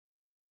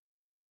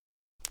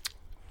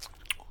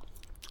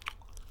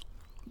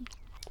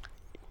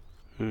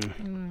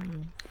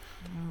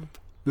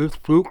This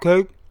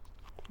fruitcake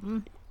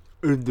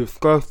is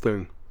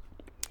disgusting.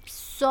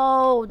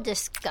 So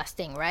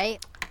disgusting,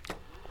 right?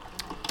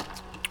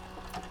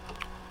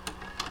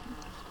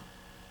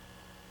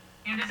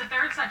 And as a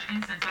third such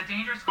instance, a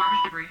dangerous garbage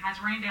debris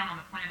has rained down on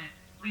the planet,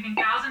 leaving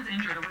thousands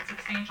injured with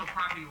substantial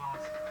property loss.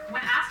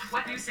 When asked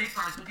what new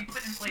safeguards will be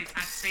put in place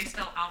at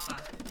Spaceville Alpha,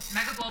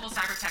 Mega Global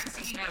Cybertech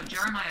CEO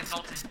Jeremiah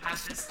Dalton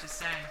has this to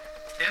say.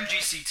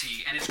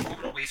 MGCT and its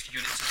orbital waste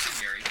unit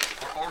subsidiary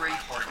are already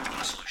hard at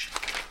a solution.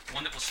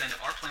 One that will send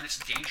our planet's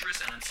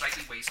dangerous and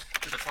unsightly waste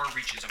to the far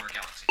reaches of our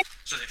galaxy,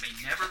 so that it may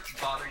never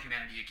bother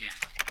humanity again.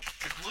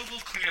 The Global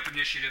Cleanup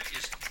Initiative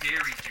is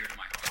very dear to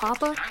my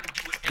heart. Papa? And I will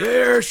do whatever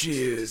There she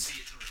to is.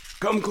 see it through.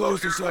 Come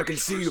closer so I can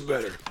see you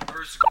better.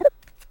 First,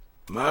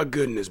 My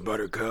goodness,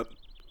 Buttercup.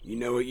 You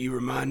know what you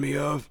remind me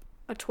of?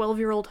 A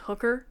 12-year-old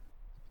hooker?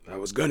 I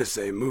was gonna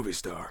say movie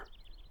star.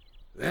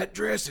 That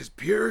dress is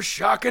pure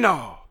shock and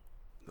awe.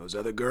 Those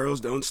other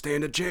girls don't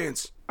stand a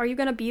chance. Are you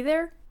gonna be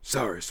there?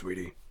 Sorry,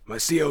 sweetie. My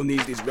CO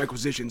needs these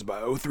requisitions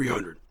by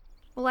 0300.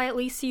 Will I at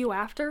least see you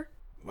after?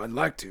 Well, I'd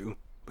like to,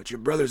 but your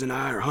brothers and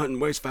I are hunting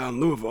wastefowl in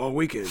Louisville all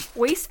weekend.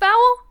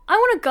 Wastefowl? I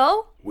wanna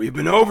go. We've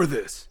been over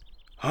this.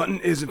 Hunting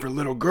isn't for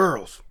little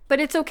girls. But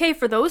it's okay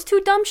for those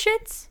two dumb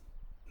shits?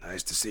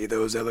 Nice to see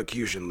those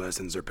elocution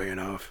lessons are paying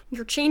off.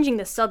 You're changing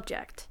the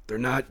subject. They're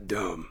not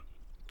dumb.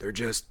 They're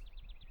just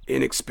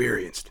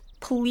inexperienced.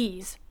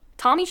 Please.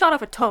 Tommy shot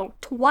off a toe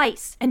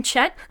twice. And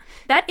Chet,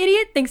 that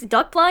idiot thinks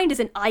duck blind is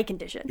an eye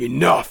condition.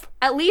 Enough!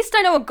 At least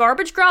I know a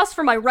garbage grouse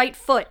for my right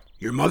foot.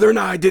 Your mother and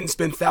I didn't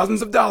spend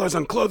thousands of dollars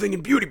on clothing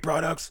and beauty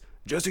products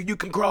just so you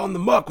can crawl in the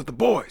muck with the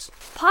boys.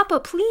 Papa,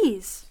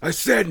 please. I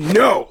said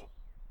no!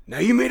 Now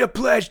you made a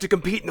pledge to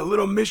compete in the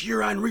Little Miss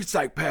Urine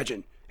Recyc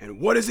pageant,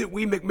 and what is it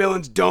we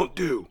McMillans don't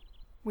do?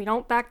 We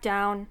don't back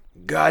down.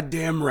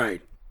 Goddamn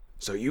right.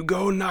 So you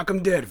go knock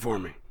 'em dead for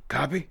me.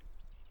 Copy?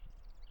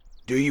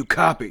 Do you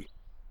copy?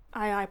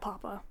 Aye,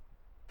 Papa.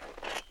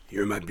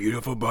 You're my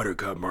beautiful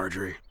Buttercup,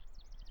 Marjorie.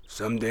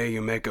 Someday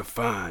you'll make a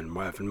fine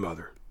wife and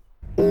mother.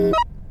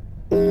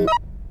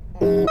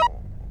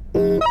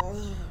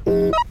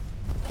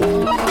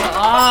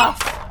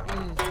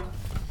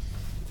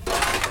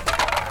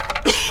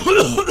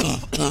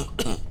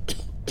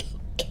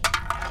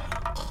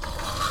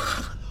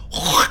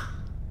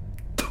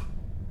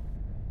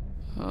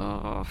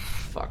 Oh,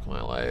 fuck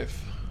my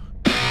life.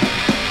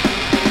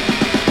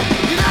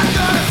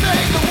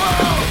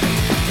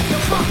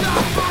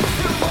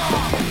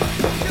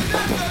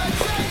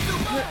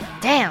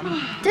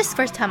 Damn, this is the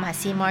first time I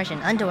see Marge in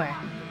underwear.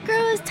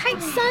 Girl is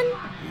tight, son.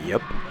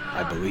 Yep,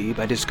 I believe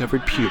I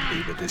discovered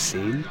puberty with this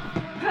scene.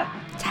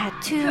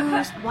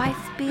 Tattoos,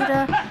 wife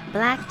beater,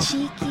 black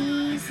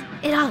cheekies.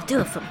 It all do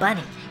it for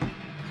Bunny.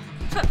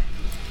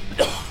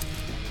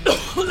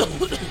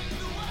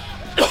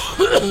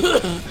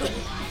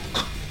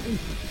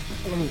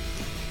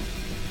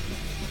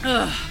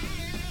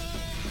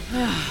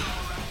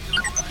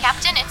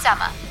 Captain, it's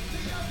Emma.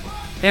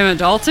 Emma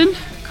Dalton?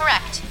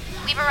 Correct.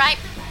 We've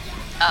arrived.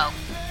 Oh,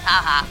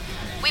 haha.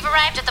 We've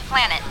arrived at the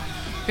planet.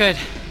 Good.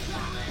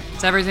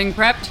 Is everything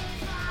prepped?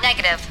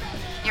 Negative.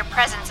 Your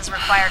presence is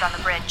required on the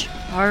bridge.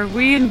 Are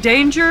we in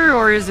danger,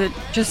 or is it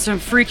just some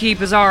freaky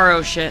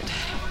bizarro shit?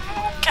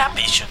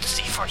 Cappy should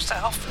see for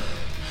herself.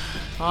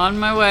 On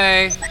my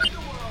way.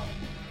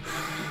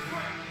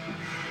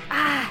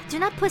 Do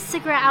not put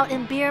cigarette out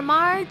in beer,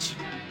 Marge.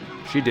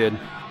 She did.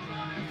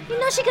 You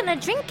know she gonna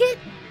drink it.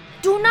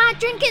 Do not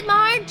drink it,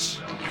 Marge.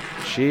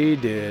 She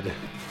did.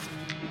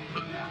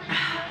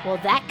 Well,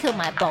 that killed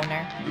my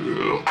boner.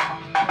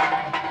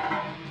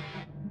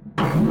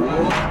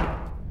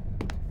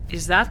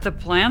 Is that the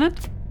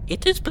planet?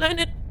 It is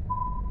planet.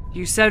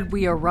 You said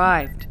we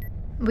arrived.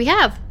 We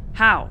have.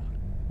 How?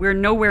 We're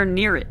nowhere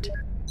near it.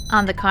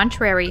 On the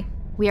contrary,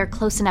 we are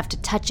close enough to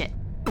touch it.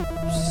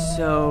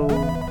 So...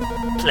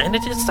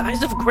 Planet is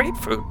size of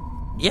grapefruit.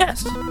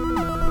 Yes.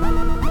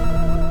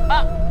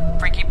 Ah,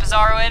 freaky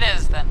bizarro it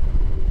is, then.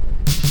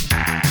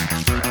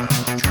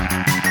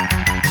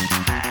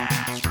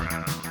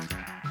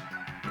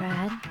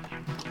 Brad,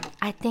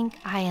 I think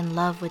I in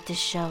love with this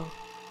show.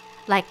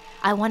 Like,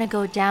 I want to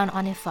go down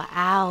on it for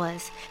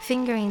hours,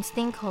 fingering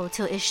Stinko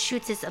till it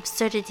shoots its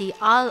absurdity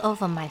all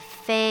over my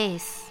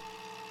face.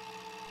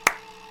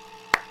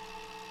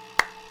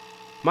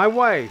 My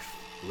wife,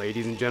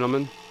 ladies and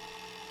gentlemen.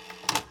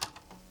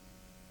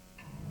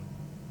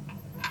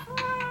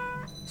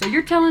 So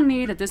you're telling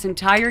me that this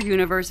entire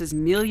universe is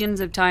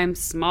millions of times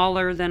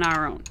smaller than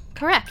our own?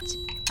 Correct.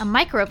 A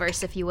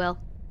microverse, if you will.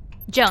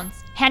 Jones,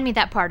 hand me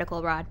that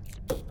particle rod.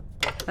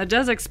 That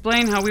does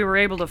explain how we were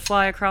able to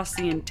fly across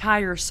the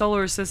entire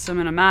solar system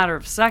in a matter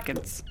of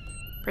seconds.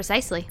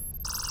 Precisely.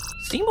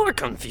 Seymour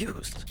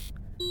confused.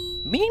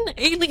 Mean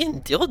alien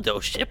dildo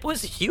ship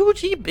was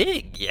hugely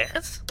big,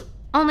 yes?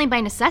 Only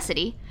by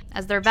necessity,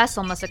 as their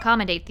vessel must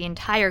accommodate the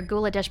entire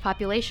Guladesh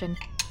population.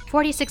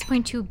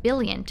 46.2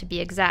 billion, to be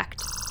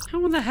exact.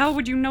 How in the hell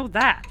would you know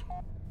that?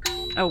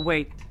 Oh,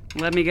 wait.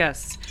 Let me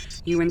guess.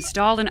 You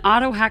installed an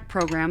auto-hack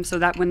program so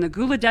that when the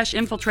Guladesh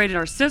infiltrated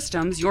our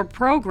systems, your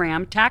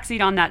program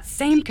taxied on that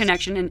same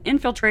connection and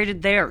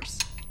infiltrated theirs.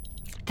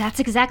 That's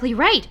exactly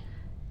right.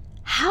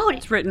 How did...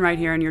 It's written right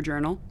here in your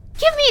journal.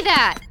 Give me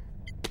that!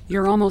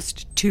 You're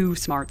almost too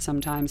smart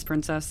sometimes,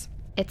 Princess.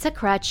 It's a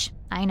crutch,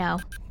 I know.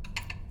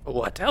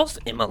 What else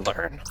Emma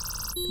learn?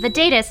 The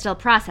data is still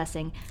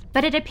processing,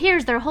 but it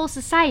appears their whole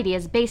society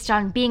is based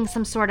on being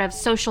some sort of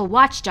social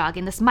watchdog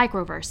in this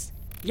microverse.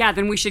 Yeah,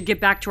 then we should get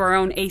back to our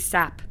own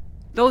ASAP.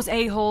 Those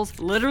a-holes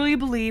literally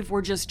believe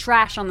we're just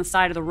trash on the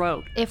side of the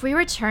road. If we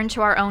return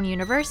to our own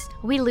universe,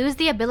 we lose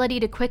the ability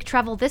to quick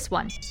travel this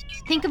one.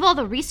 Think of all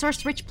the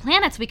resource-rich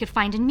planets we could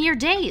find in mere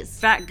days.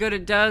 Fat good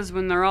it does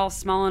when they're all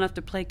small enough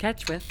to play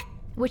catch with.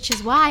 Which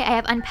is why I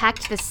have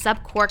unpacked this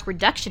subquark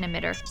reduction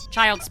emitter.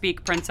 Child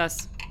speak,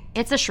 Princess.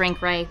 It's a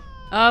shrink ray.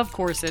 Of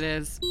course it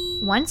is.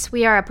 Once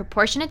we are a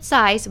proportionate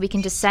size, we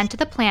can descend to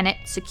the planet,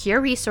 secure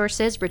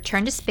resources,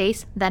 return to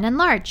space, then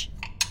enlarge.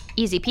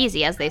 Easy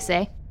peasy, as they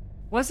say.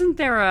 Wasn't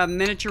there a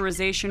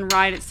miniaturization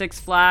ride at Six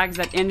Flags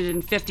that ended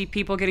in 50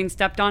 people getting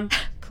stepped on?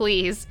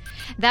 Please.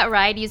 That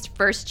ride used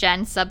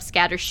first-gen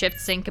sub-scatter shift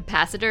sync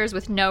capacitors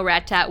with no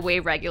rat-tat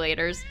wave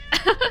regulators.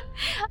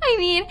 I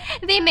mean,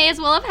 they may as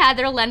well have had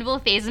their Lenville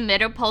phase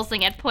emitter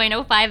pulsing at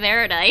 0.05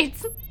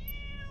 erodites.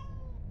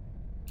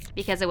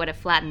 Because it would have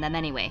flattened them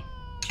anyway.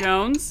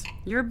 Jones,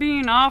 you're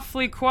being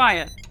awfully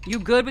quiet. You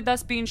good with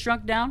us being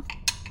shrunk down?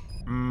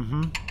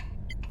 Mm-hmm.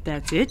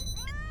 That's it?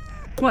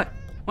 What?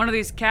 One of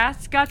these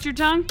cats got your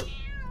tongue?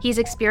 He's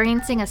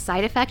experiencing a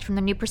side effect from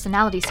the new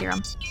personality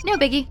serum. No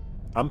biggie.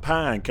 I'm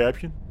fine,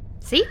 Captain.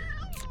 See?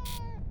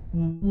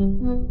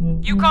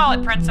 You call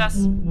it, Princess.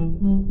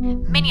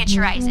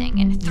 Miniaturizing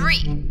in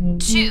 3,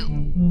 2,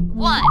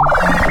 1.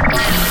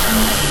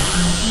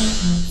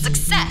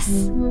 Success!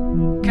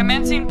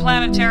 Commencing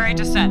planetary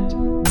descent.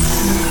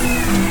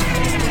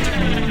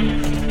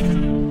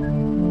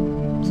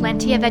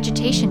 Plenty of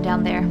vegetation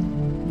down there.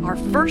 Our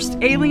first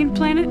alien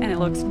planet, and it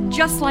looks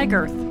just like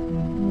Earth.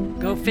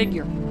 Go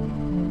figure.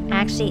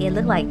 Actually, it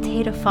looked like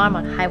Tater Farm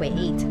on Highway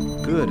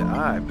 8. Good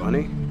eye,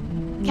 Bunny.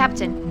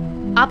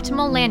 Captain,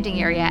 optimal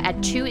landing area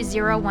at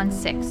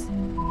 2016.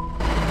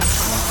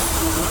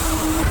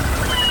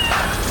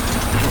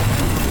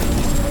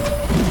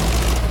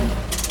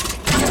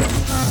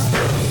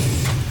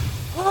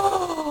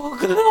 Oh,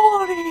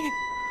 glory!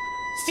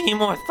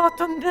 Seymour thought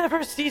to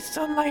never see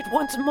sunlight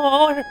once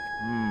more.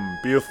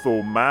 Feel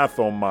so nice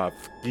on my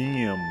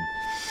skin.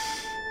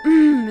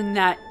 And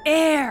that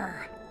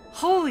air.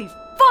 Holy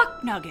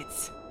fuck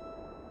nuggets.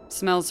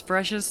 Smells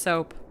fresh as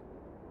soap.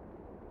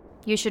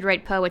 You should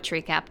write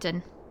poetry,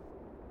 Captain.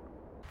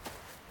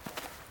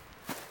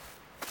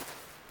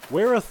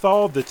 Where is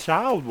all the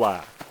child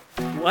wife?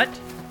 What?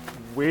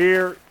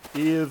 Where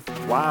is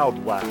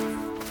wildlife?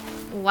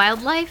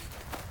 Wildlife?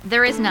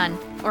 There is none,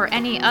 or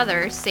any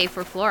other, save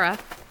for Flora.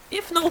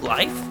 If no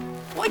life,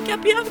 why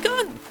can't we have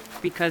gun?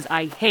 Because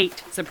I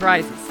hate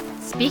surprises.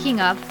 Speaking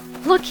of,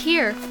 look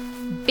here.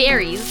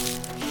 Berries.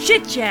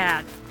 Shit,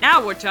 Chad.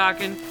 Now we're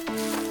talking.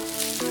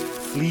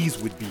 Fleas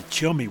would be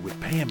chummy with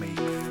pancakes.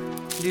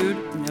 Dude,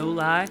 no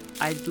lie,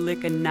 I'd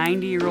lick a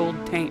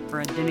 90-year-old taint for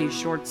a Denny's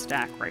short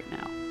stack right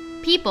now.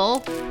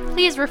 People,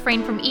 please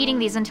refrain from eating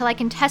these until I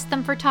can test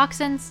them for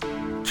toxins.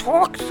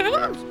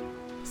 Toxins?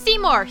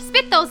 Seymour,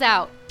 spit those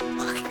out!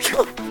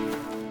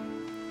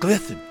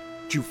 Glisten,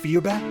 do you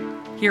feel bad?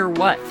 Hear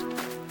what?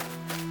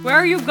 Where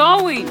are you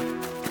going?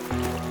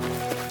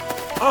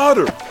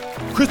 Otter!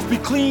 Crispy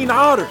clean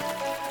otter!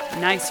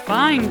 Nice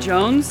find,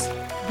 Jones.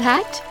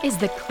 That is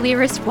the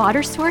clearest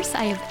water source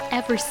I have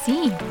ever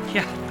seen.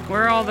 Yeah,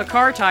 where are all the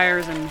car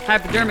tires and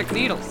hypodermic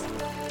needles?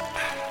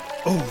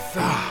 Oh,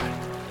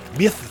 that.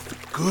 Myth is the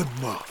good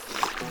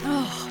muff.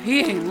 Oh, he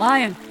ain't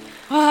lying.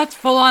 Oh, that's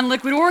full-on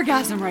liquid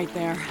orgasm right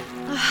there.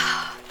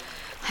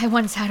 I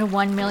once had a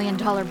 $1 million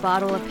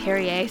bottle of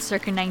Perrier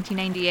circa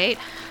 1998.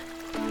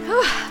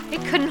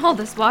 It couldn't hold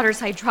this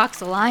water's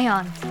hydroxyl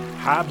ions.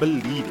 I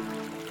believe it.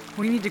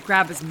 We need to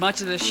grab as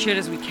much of this shit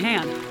as we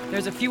can.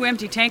 There's a few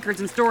empty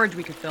tankards in storage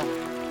we could fill.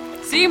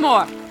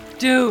 Seymour!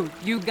 Dude,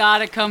 you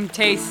gotta come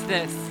taste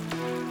this.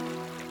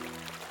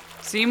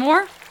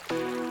 Seymour?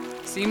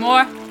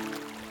 Seymour?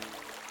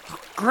 Oh,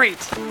 great.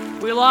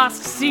 We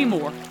lost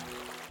Seymour.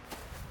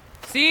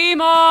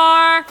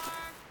 Seymour!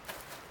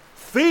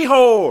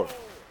 Seahorse!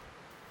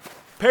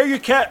 Pair your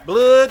cat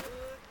blood.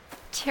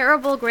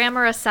 Terrible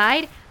grammar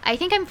aside, I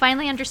think I'm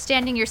finally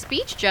understanding your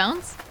speech,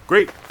 Jones.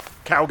 Great.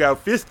 Cowgirl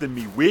fisting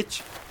me,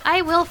 witch.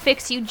 I will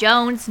fix you,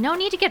 Jones. No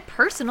need to get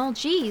personal,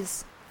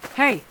 jeez.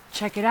 Hey,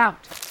 check it out.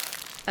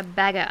 A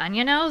bag of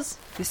onion-os?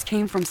 This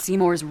came from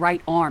Seymour's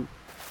right arm.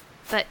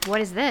 But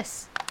what is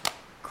this?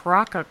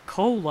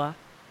 Croca-Cola?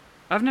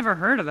 I've never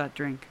heard of that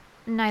drink.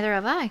 Neither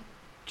have I.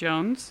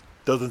 Jones?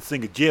 Doesn't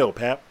sing a jail,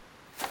 Pap.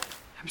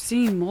 I'm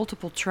seeing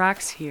multiple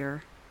tracks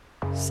here.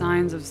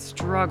 Signs of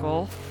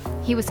struggle.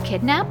 He was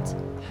kidnapped?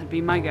 That'd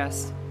be my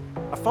guess.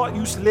 I thought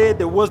you said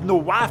there was no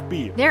life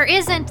beer. There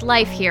isn't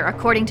life here,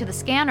 according to the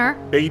scanner.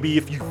 Baby,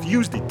 if you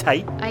fused it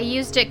tight. I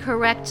used it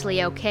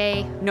correctly,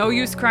 okay? No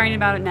use crying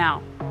about it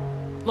now.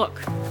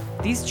 Look,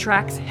 these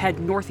tracks head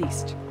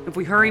northeast. If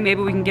we hurry,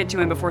 maybe we can get to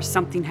him before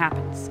something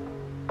happens.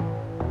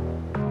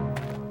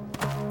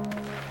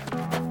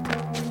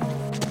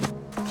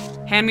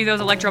 Hand me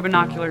those electro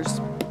binoculars.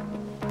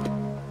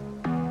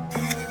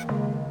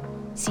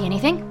 See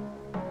anything?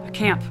 A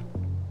camp.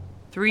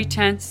 3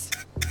 tents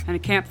and a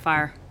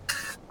campfire.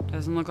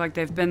 Doesn't look like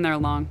they've been there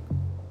long.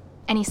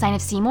 Any sign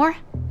of Seymour?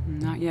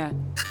 Not yet.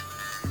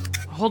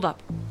 Hold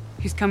up.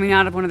 He's coming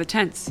out of one of the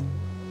tents.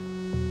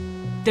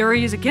 There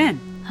he is again.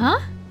 Huh?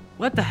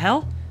 What the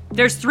hell?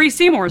 There's 3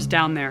 Seymours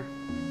down there.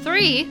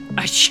 3?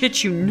 I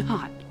shit you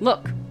not.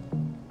 Look.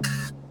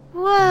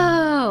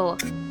 Whoa!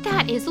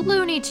 That is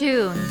Looney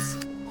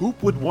Tunes. Who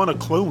would want to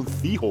clone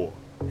Thehor?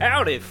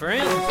 Howdy,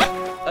 friends.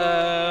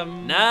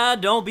 Nah,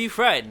 don't be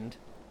frightened.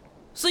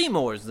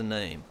 Seymour's the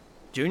name.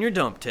 Junior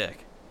Dump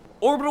Tech.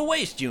 Orbital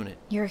Waste Unit.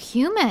 You're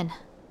human.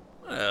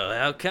 Well,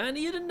 how kind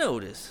of you to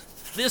notice.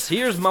 This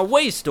here's my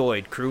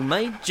wasteoid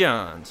crewmate,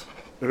 Johns.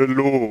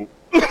 Hello.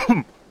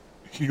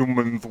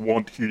 Humans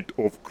want heat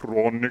of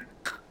chronic.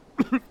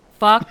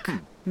 Fuck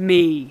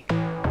me.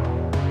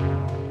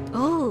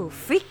 Oh,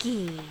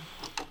 freaky.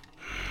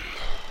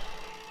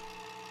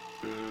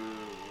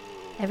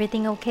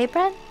 Everything okay,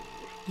 Brent?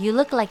 You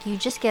look like you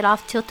just get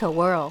off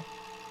tilt-a-whirl.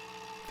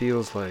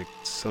 Feels like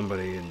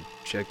somebody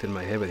injected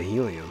my head with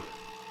helium.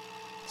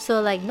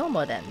 So like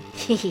normal then.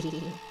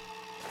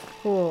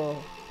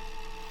 Cool.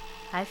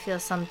 I feel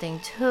something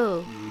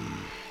too.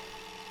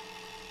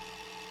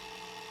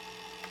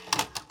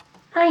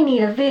 I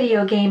need a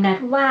video game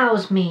that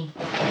wows me.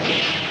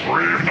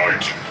 Brave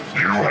Knight,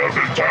 you have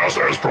been tasked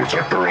as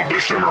protector of the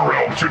Shimmer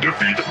Realm to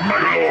defeat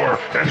Megalor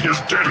and his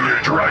deadly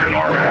dragon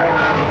army.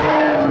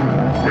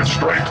 With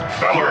strength,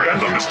 valor,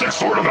 and the mystic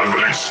sword of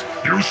Anvilis,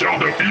 you shall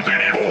defeat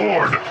the evil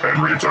horde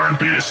and return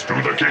peace to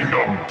the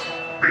kingdom.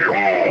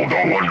 Behold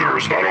the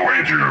wonders that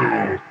await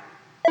you.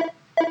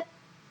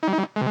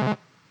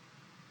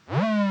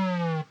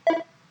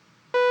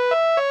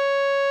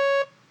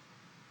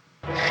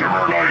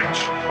 Shimmer Knight,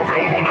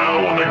 available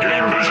now on the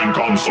Game Vision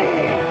console,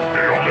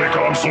 the only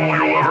console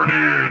you'll ever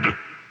need.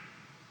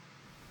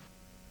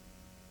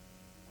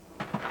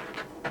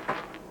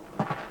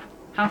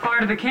 How far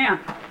to the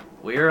camp?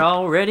 We're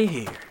already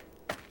here.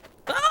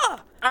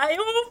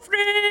 Hi-yo,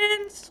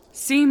 friends!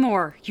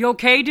 Seymour, you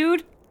okay,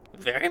 dude?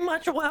 Very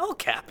much well,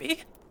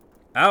 Cappy.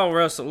 I'll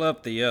rustle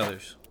up the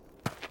others.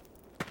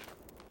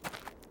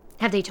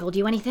 Have they told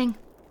you anything?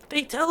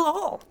 They tell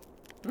all.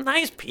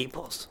 Nice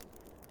peoples.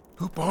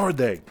 Who are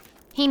they?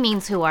 He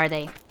means who are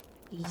they?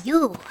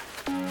 You.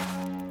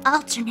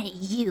 Alternate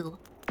you,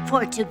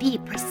 for to be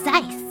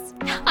precise.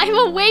 I'm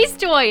a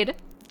wasteoid!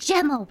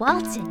 Gemma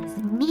Walton is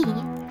me.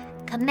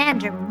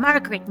 Commander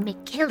Margaret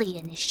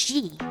McKillian is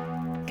she.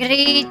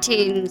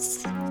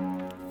 Greetings.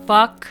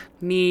 Fuck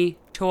me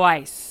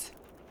twice.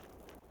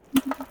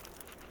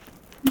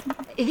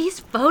 These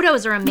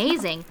photos are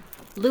amazing.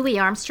 Louis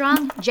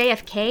Armstrong,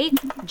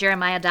 JFK,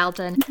 Jeremiah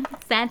Dalton,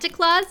 Santa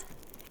Claus.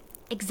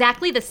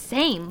 Exactly the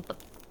same,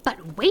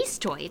 but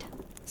wasteoid.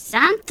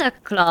 Santa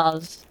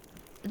Claus?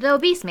 The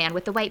obese man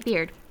with the white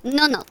beard.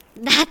 No,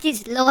 that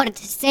is Lord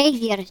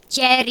Savior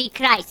Jerry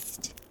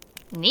Christ.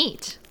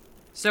 Neat.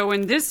 So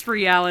in this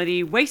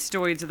reality,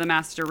 wasteoids are the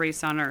master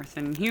race on Earth,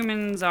 and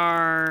humans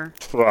are...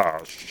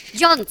 Trash.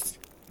 Jones.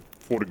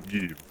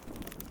 Forgive.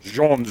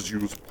 Jones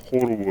use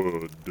poor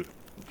word.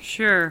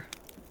 Sure.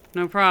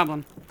 No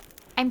problem.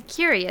 I'm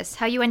curious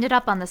how you ended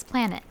up on this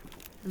planet.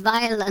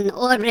 While an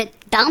orbit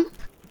dump,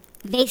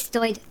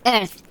 wasteoid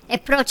Earth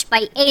approached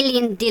by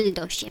alien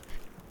dildo ship.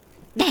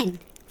 Then,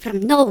 from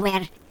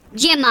nowhere,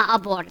 Gemma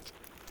aboard.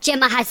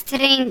 Gemma has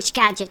strange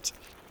gadget.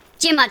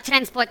 Gemma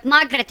transport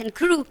Margaret and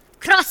crew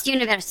cross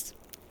universe.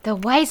 The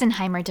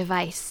Weisenheimer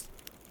device.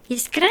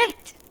 He's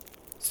correct.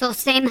 So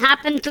same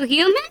happened to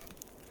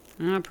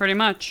human? Pretty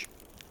much.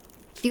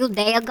 Few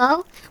days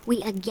ago,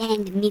 we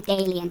again meet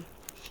alien.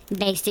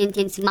 They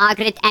sentence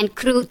Margaret and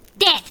crew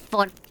death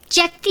for,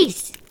 check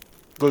this,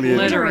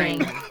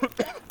 glittering.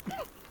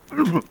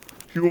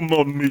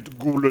 Human meet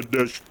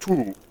Guladesh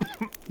too.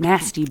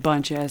 Nasty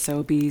bunch of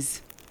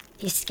SOBs.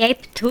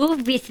 Escape too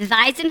with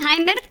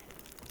Weisenheimer?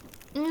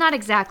 Not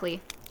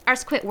exactly.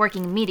 Ours quit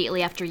working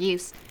immediately after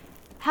use.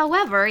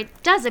 However,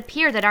 it does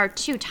appear that our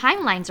 2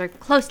 timelines are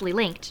closely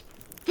linked.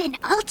 Then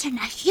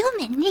alternate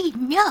human need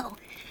know.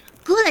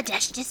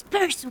 Guladesh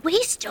disperse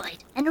wasteoid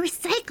and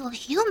recycle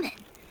human.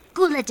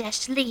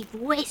 Guladesh leave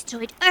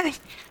wasteoid Earth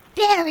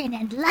barren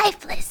and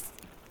lifeless.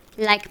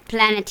 Like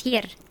planet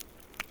here.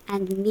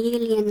 And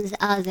millions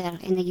other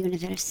in the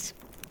universe.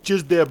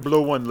 Just there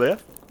blow one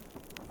left?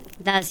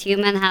 Does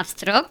human have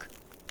stroke?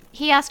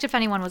 He asked if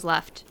anyone was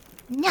left.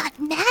 Not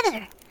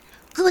matter.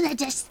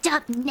 Guladesh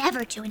stopped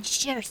never to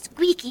ensure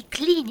squeaky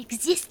clean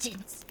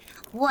existence.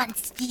 One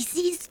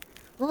species,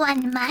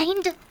 one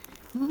mind,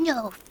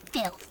 no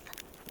filth.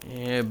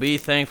 Yeah, be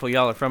thankful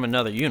y'all are from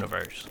another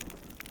universe.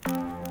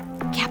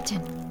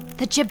 Captain,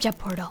 The Jib-Jab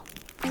portal.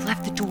 I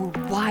left the door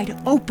wide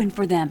open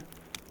for them.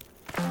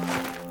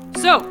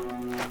 So,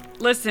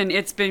 listen,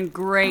 it's been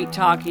great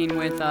talking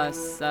with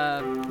us.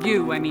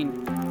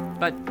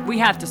 But we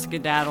have to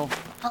skedaddle.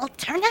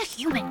 Alterna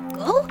human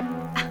go?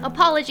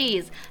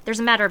 Apologies.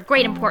 There's a matter of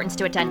great importance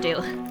to attend to.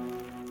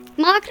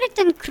 Margaret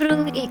and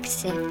crew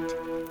accept.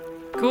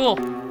 Cool.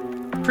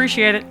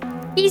 Appreciate it.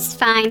 He's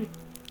fine.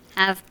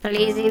 Have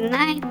pleasing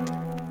night.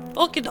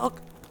 Okie doke.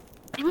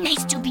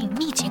 Nice to be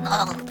meeting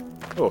all.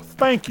 Oh,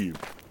 thank you.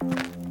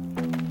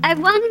 I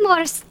one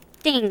more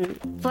thing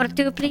for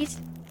two, please.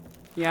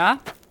 Yeah?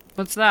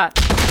 What's that?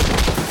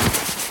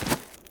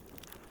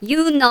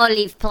 You no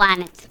leave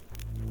planet.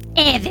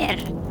 Ever.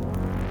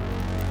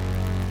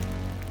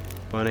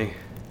 Bunny,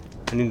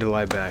 I need to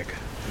lie back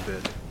a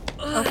bit.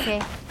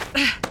 Okay.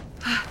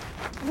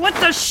 What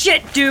the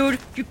shit, dude?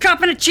 You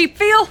copping a cheap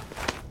feel?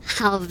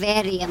 How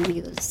very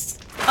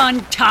amused.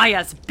 Untie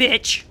us,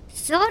 bitch.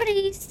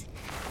 Sorries,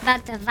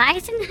 but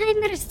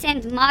Weisenheimer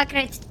sent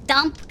Margaret's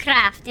dump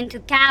craft into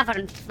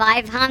cavern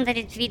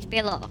 500 feet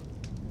below.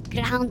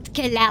 Ground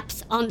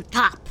collapse on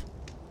top.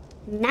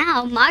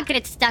 Now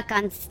Margaret's stuck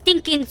on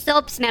stinking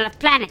soap smell of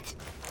planet.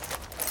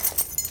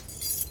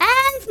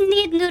 And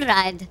need new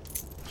ride.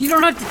 You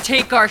don't have to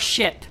take our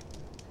ship.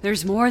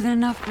 There's more than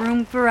enough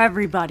room for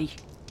everybody.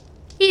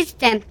 It's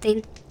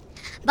tempting,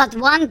 but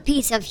one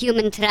piece of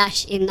human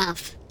trash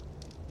enough.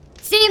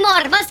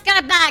 Seymour,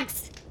 muscat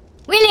bags!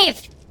 We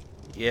leave!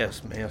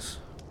 Yes, miss.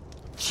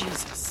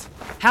 Jesus.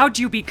 How'd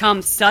you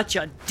become such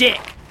a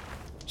dick?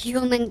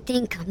 Human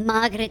think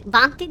Margaret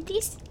wanted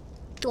this?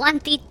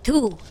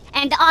 22.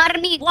 And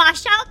army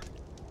washout?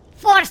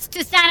 Forced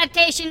to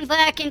sanitation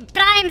work in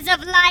primes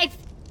of life?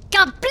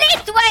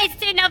 Complete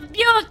wasting of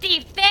beauty,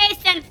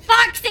 face, and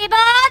foxy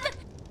bod?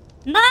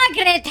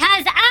 Margaret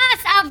has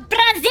ass of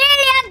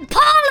Brazilian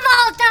pole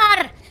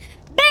vaulter!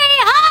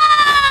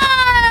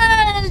 Behold!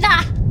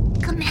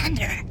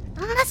 Commander,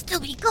 must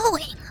we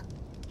going?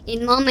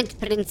 In moment,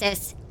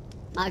 princess.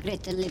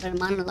 Margaret deliver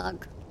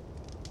monologue.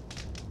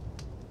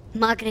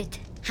 Margaret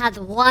had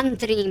one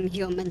dream,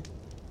 human.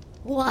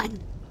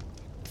 One.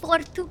 For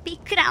to be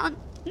crowned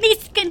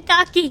Miss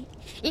Kentucky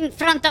in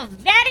front of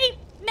very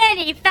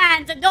many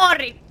fans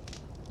adoring.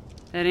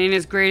 That ain't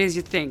as great as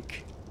you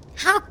think.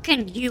 How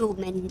can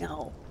human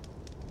know?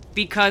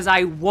 Because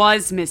I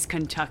was Miss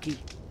Kentucky.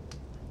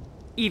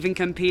 Even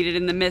competed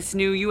in the Miss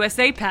New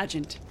USA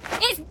pageant.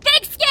 It's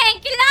big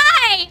skank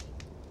lie!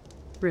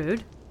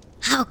 Rude.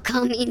 How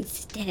come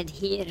instead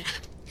here?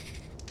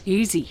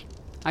 Easy.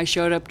 I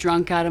showed up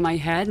drunk out of my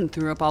head and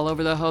threw up all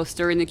over the host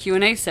during the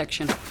Q&A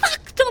section.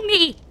 Fuck to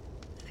me!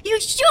 You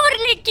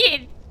surely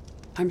kid!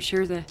 I'm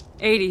sure the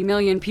 80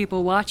 million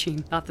people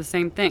watching thought the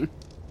same thing.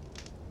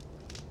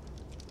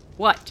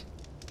 What?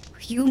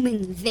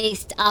 Human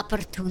waste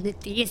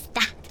opportunity is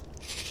that.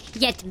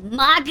 Yet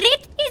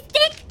Margaret is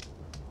dick?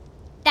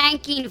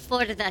 Thanking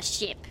for the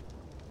ship.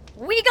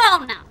 We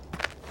go now.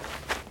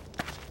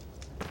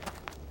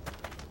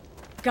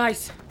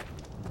 Guys,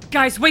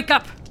 wake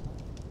up!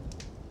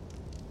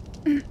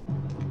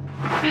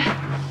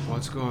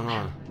 What's going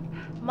on?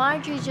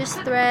 Marjorie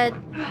just thread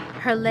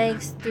her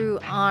legs through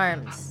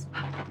arms.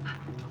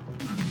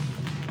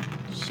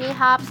 She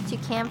hops to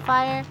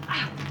campfire.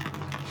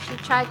 She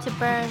tried to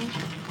burn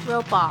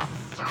rope off.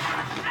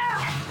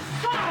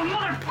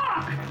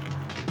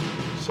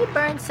 She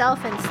burned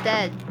self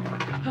instead.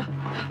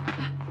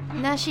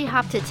 Now she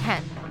hopped to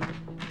tent.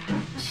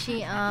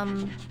 She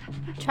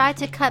tried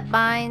to cut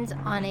binds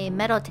on a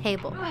metal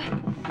table.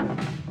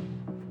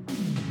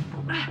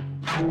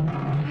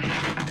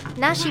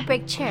 Now she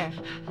break chair.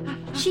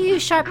 She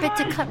used sharp bit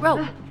to cut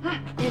rope.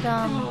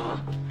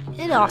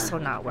 It also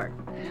not work.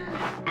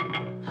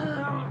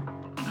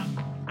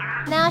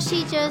 Now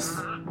she just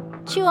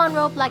chew on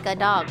rope like a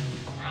dog.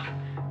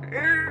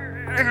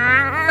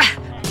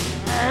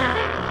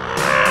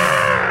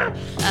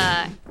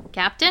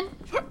 Captain?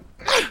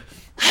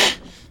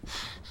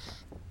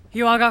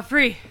 You all got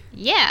free?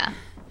 Yeah.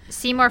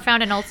 Seymour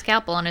found an old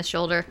scalpel on his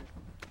shoulder.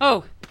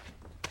 Oh,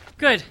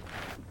 good.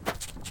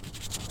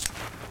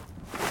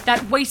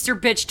 That waster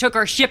bitch took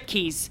our ship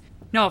keys.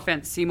 No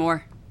offense,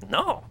 Seymour.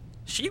 No,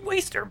 she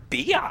wasted her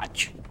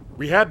biatch.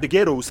 We had to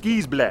get those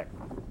skis black.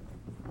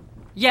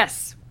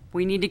 Yes,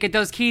 we need to get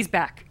those keys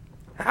back.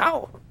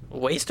 How?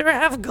 Waster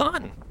have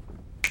gun.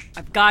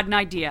 I've got an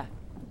idea.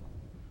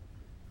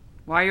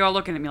 Why are you all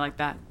looking at me like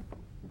that?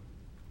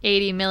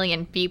 80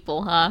 million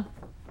people, huh?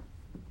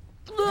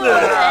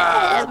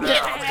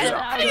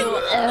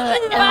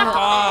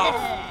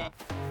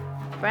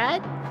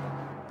 Brad,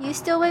 you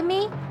still with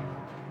me?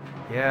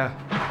 Yeah.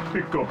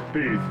 Pick up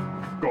faith,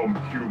 scum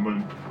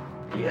human.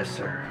 Yes,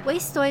 sir.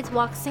 Wastoids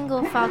walk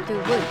single file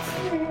through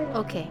woods.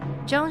 Okay,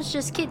 Jones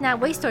just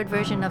kidnapped Wastoid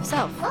version of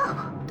self.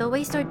 The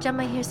Wastoid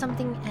Gemma hears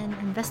something and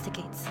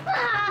investigates.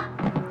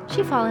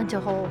 She fall into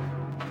hole.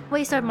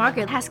 Wastoid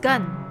Margaret has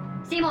gun.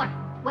 Seymour,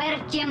 where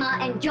Gemma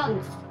and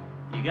Jones?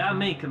 You got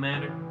me,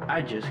 Commander.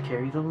 I just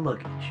carry the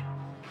luggage.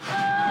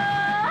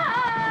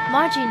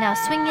 Margie now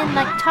swing in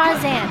like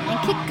Tarzan and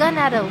kick gun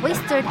out of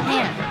Wastoid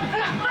hand.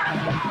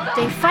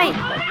 They fight,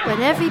 but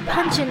every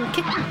punch and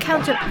kick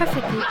counter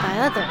perfectly by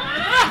other.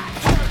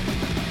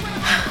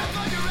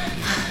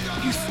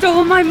 You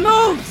stole my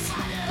moves!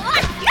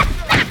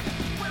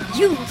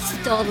 You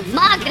stole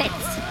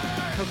Margaret's!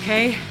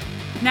 Okay,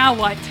 now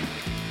what?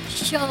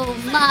 Show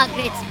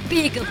Margaret's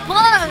big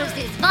balls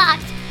is what?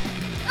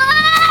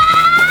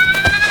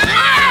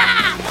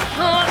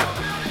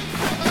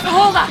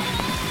 Hold on!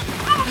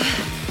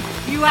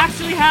 You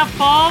actually have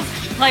balls?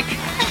 Like,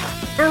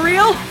 for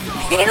real?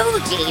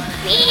 Huge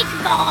big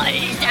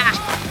balls!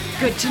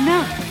 Good to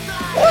know.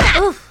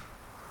 Oof.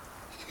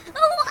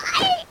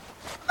 Why?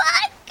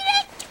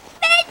 Margaret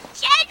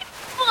mentioned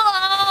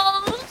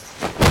balls!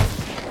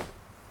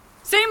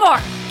 Seymour,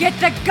 get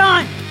the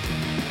gun!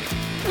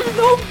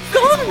 No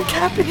gun,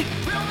 Captain!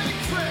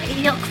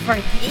 Look for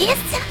this?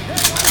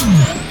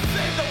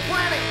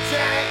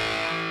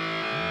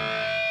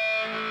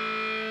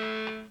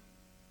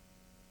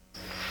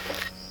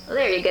 Well,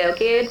 there you go,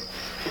 kid.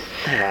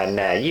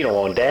 Nah, you don't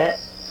want that.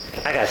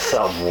 I got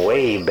something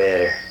way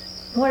better.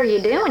 What are you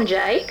doing,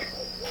 Jake?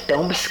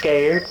 Don't be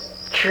scared.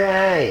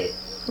 Try it.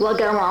 Well,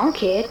 go on,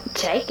 kid.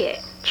 Take it.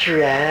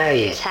 Try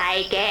it.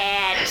 Take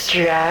it.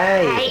 Try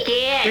it. Take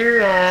it.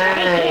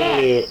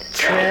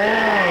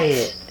 Try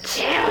it.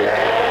 Try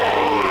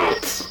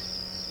it.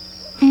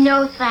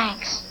 No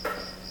thanks.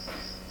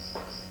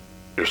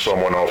 If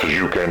someone offers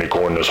you candy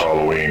corn this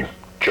Halloween,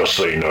 just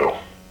say no.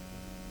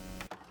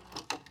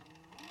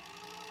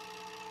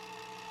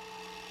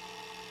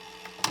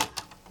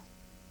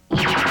 I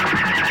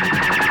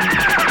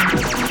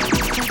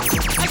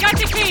got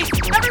the keys!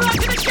 Everyone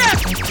to the ship!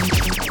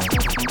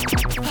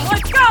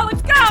 Let's go!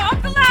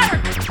 Up the ladder!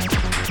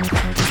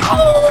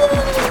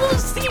 Oh,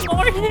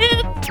 Seymour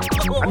hit!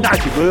 I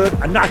knocked you, bud.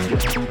 I knocked you.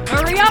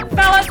 Hurry up,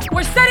 fellas!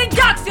 We're setting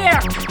ducks here!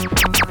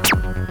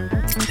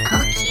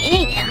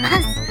 Okay,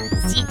 Emma.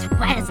 Sit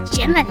was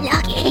Gemma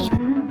lucky.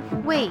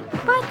 Wait,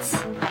 what?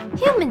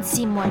 Human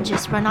Seymour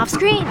just run off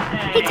screen.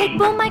 He take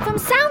boom mic from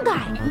Sound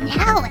Guy.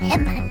 Now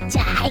Emma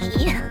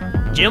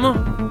die. Gemma,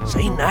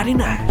 say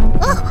nighty-night.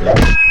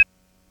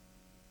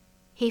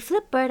 He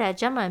flip bird at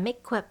Gemma and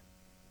make quip.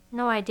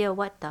 No idea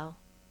what though.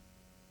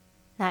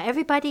 Now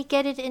everybody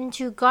get it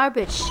into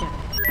garbage ship.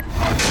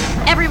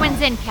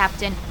 Everyone's in,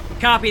 Captain.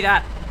 Copy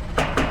that.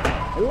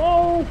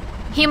 Hello?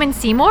 Human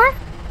Seymour?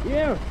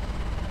 Yeah.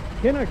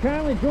 Can I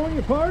kindly join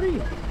your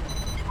party?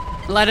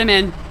 Let him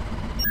in.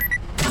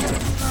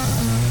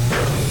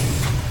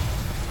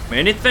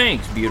 Many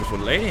thanks, beautiful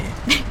lady.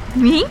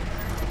 Me?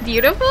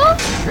 Beautiful?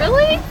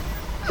 Really?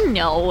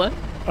 No.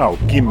 Oh,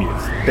 give me a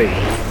steak.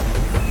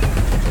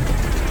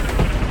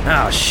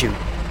 Oh, shoot.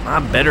 My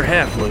better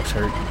half looks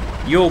hurt.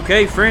 You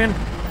okay, friend?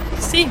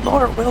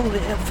 Seymour will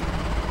live.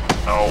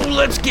 Oh,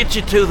 let's get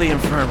you to the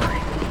infirmary.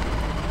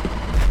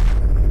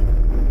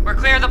 We're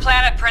clear of the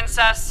planet,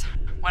 Princess.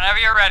 Whenever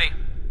you're ready.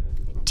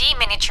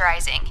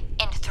 Deminiaturizing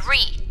in 3,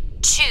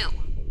 2,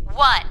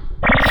 1.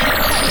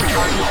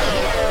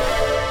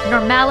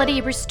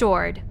 Normality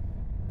restored.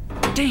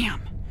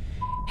 Damn.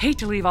 Hate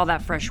to leave all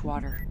that fresh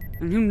water.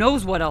 And who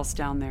knows what else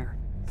down there.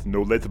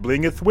 No, let's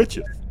bring a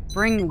switches.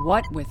 Bring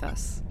what with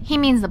us? He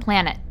means the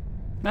planet.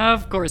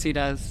 Of course he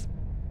does.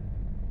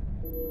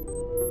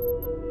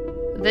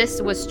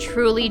 This was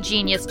truly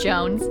genius,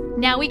 Jones.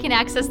 Now we can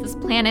access this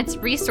planet's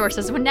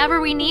resources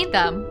whenever we need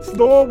them.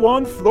 Floor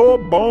 1, floor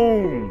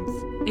bones.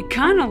 It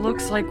kinda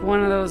looks like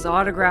one of those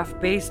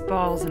autographed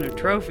baseballs in a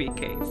trophy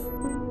case.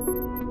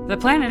 The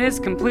planet is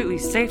completely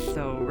safe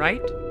though,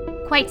 right?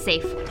 Quite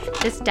safe.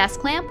 This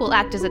desk lamp will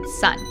act as its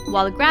sun,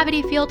 while the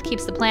gravity field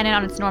keeps the planet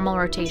on its normal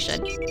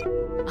rotation.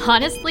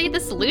 Honestly, the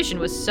solution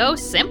was so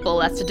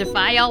simple as to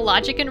defy all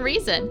logic and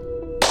reason.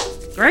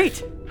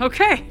 Great.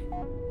 Okay.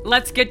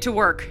 Let's get to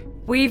work.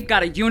 We've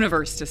got a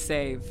universe to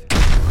save.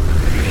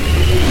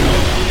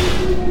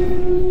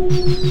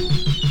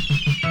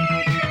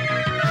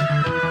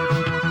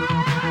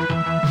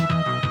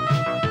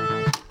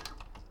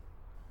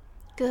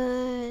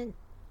 Good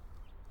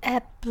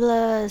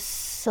episode.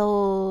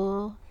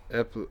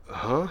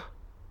 Huh?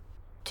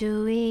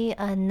 Do we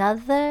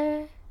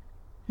another?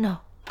 No,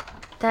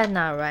 that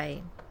not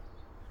right.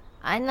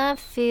 I not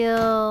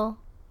feel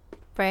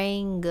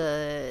brain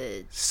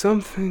good.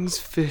 Something's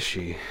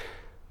fishy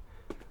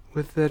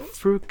with that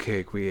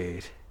fruitcake we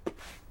ate.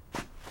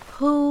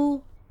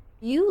 Who?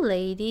 You,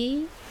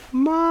 lady?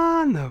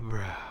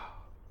 Monobrow.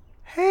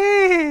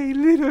 Hey,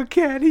 little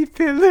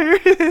caterpillar.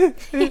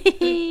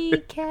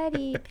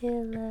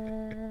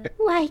 Caterpillar.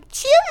 Why,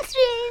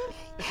 children,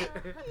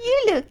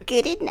 you look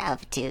good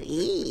enough to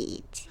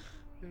eat.